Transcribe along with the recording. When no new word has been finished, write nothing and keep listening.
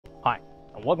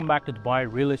and welcome back to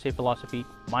Dubai Real Estate Philosophy.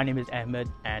 My name is Ahmed,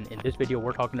 and in this video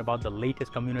we're talking about the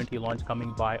latest community launch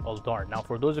coming by Aldar. Now,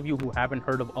 for those of you who haven't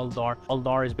heard of Aldar,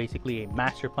 Aldar is basically a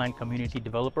master plan community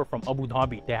developer from Abu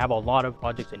Dhabi. They have a lot of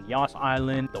projects in Yas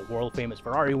Island, the world famous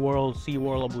Ferrari World, Sea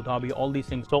World, Abu Dhabi, all these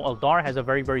things. So Aldar has a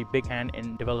very big hand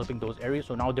in developing those areas.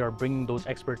 So now they are bringing those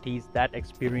expertise, that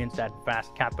experience, that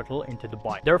vast capital into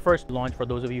Dubai. Their first launch, for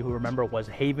those of you who remember, was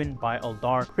Haven by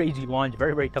Aldar. Crazy launch,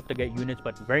 very tough to get units,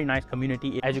 but very nice community.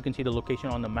 As you can see the location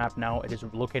on the map now, it is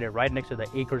located right next to the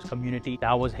Acres community.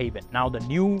 That was Haven. Now the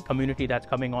new community that's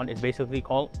coming on is basically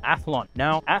called Athlon.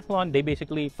 Now Athlon, they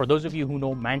basically, for those of you who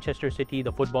know, Manchester City,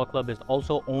 the football club, is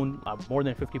also owned more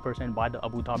than 50% by the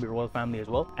Abu Dhabi royal family as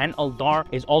well, and Aldar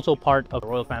is also part of the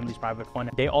royal family's private fund.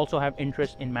 They also have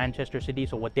interest in Manchester City.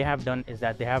 So what they have done is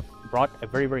that they have brought a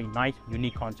very nice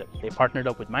unique concept. They partnered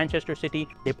up with Manchester City.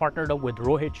 They partnered up with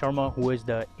Rohit Sharma, who is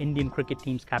the Indian cricket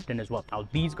team's captain as well. Now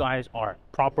these guys are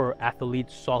proper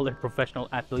athletes, solid professional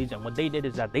athletes, and what they did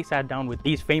is that they sat down with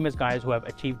these famous guys who have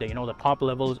achieved the top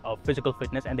levels of physical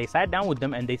fitness, and they sat down with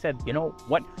them and they said, you know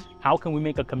what, how can we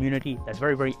make a community that's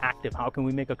very active? How can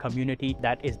we make a community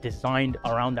that is designed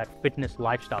around that fitness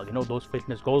lifestyle, those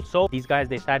fitness goals? So these guys,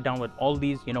 they sat down with all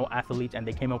these athletes, and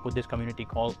they came up with this community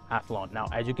called Athlon. Now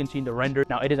as you can see in the render,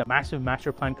 now it is a massive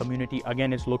master plan community.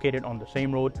 Again, it's located on the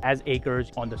same road as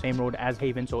Acres, on the same road as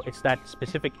Haven. So it's that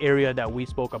specific area that we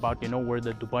spoke about, where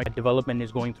the Dubai development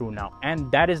is going through now,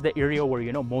 and that is the area where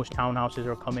most townhouses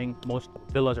are coming, most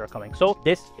villas are coming. So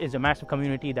this is a massive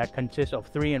community that consists of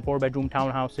 3 and 4 bedroom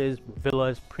townhouses,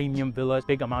 villas, premium villas,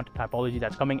 big amount of typology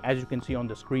that's coming. As you can see on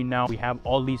the screen now, we have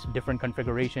all these different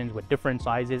configurations with different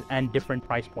sizes and different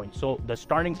price points. So the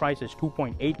starting price is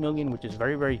 2.8 million, which is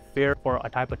very fair for a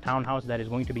type of townhouse that is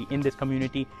going to be in this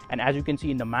community. And as you can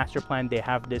see in the master plan, they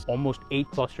have this almost 8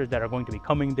 clusters that are going to be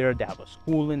coming there. They have a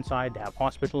school inside, they have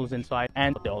hospitals inside,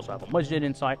 and they also have a masjid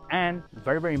inside. And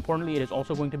very importantly, it is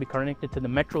also going to be connected to the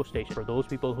metro station for those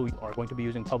people who are going to be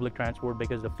using public transport,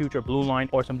 because the future blue line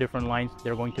or some different lines,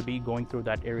 they're going to be going through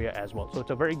that area as well. So it's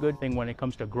a very good thing when it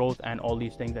comes to growth and all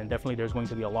these things, and definitely there's going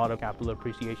to be a lot of capital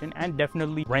appreciation and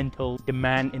definitely rental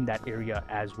demand in that area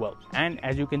as well. And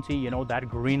as you can see, that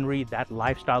greenery, that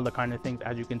lifestyle, the kind of things,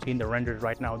 as you can see in the renders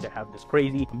right now, they have this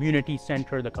crazy community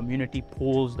center, the community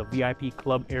pools, the VIP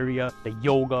club area, the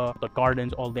yoga, the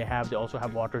gardens, all they have. They also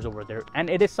have waters over there, and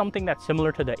it is something that's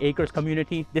similar to the Acres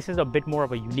community. This is a bit more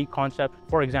of a unique concept.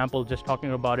 For example, just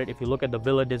talking about it, if you look at the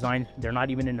villa design, they're not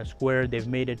even in a square. They've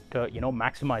made it to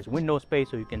maximize window space,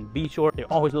 so you can be sure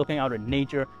they're always looking out at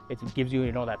nature. It gives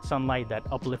you that sunlight, that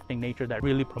uplifting nature that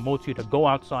really promotes you to go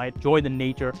outside, enjoy the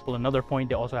nature. Well, another point,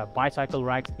 they also have bicycle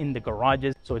racks in the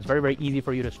garages, so it's very easy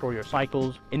for you to store your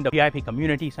cycles. In the VIP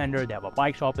community center, they have a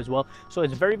bike shop as well. So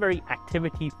it's very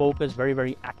activity focused,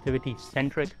 very activity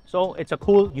centric. So it's a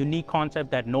cool, unique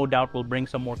concept that no doubt will bring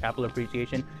some more capital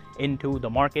appreciation into the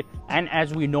market. And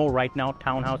as we know right now,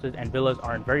 townhouses and villas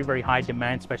are in very high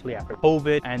demand, especially after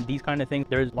COVID and these kind of things.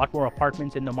 There's a lot more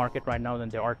apartments in the market right now than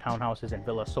there are townhouses and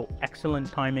villas. So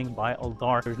excellent timing by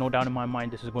Aldar. There's no doubt in my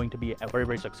mind this is going to be a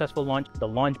very successful launch. The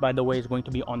launch, by the way, is going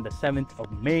to be on the 7th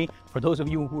of May. For those of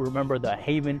you who remember the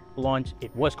Haven launch,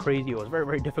 it was crazy. It was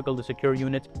very difficult to secure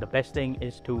units. The best thing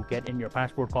is to get in your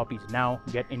passport copies now,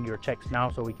 get in your checks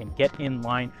now, so we can get in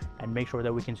line and make sure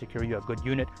that we can secure you a good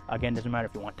unit. Again, doesn't matter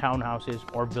if you want townhouses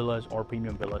or villas or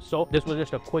premium villas. So this was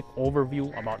just a quick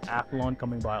overview about Athlon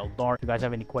coming by Aldar. If you guys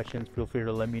have any questions, feel free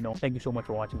to let me know. Thank you so much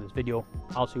for watching this video.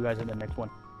 I'll see you guys in the next one.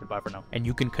 Goodbye for now. And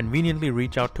you can conveniently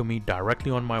reach out to me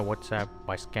directly on my WhatsApp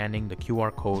by scanning the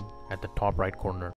QR code at the top right corner.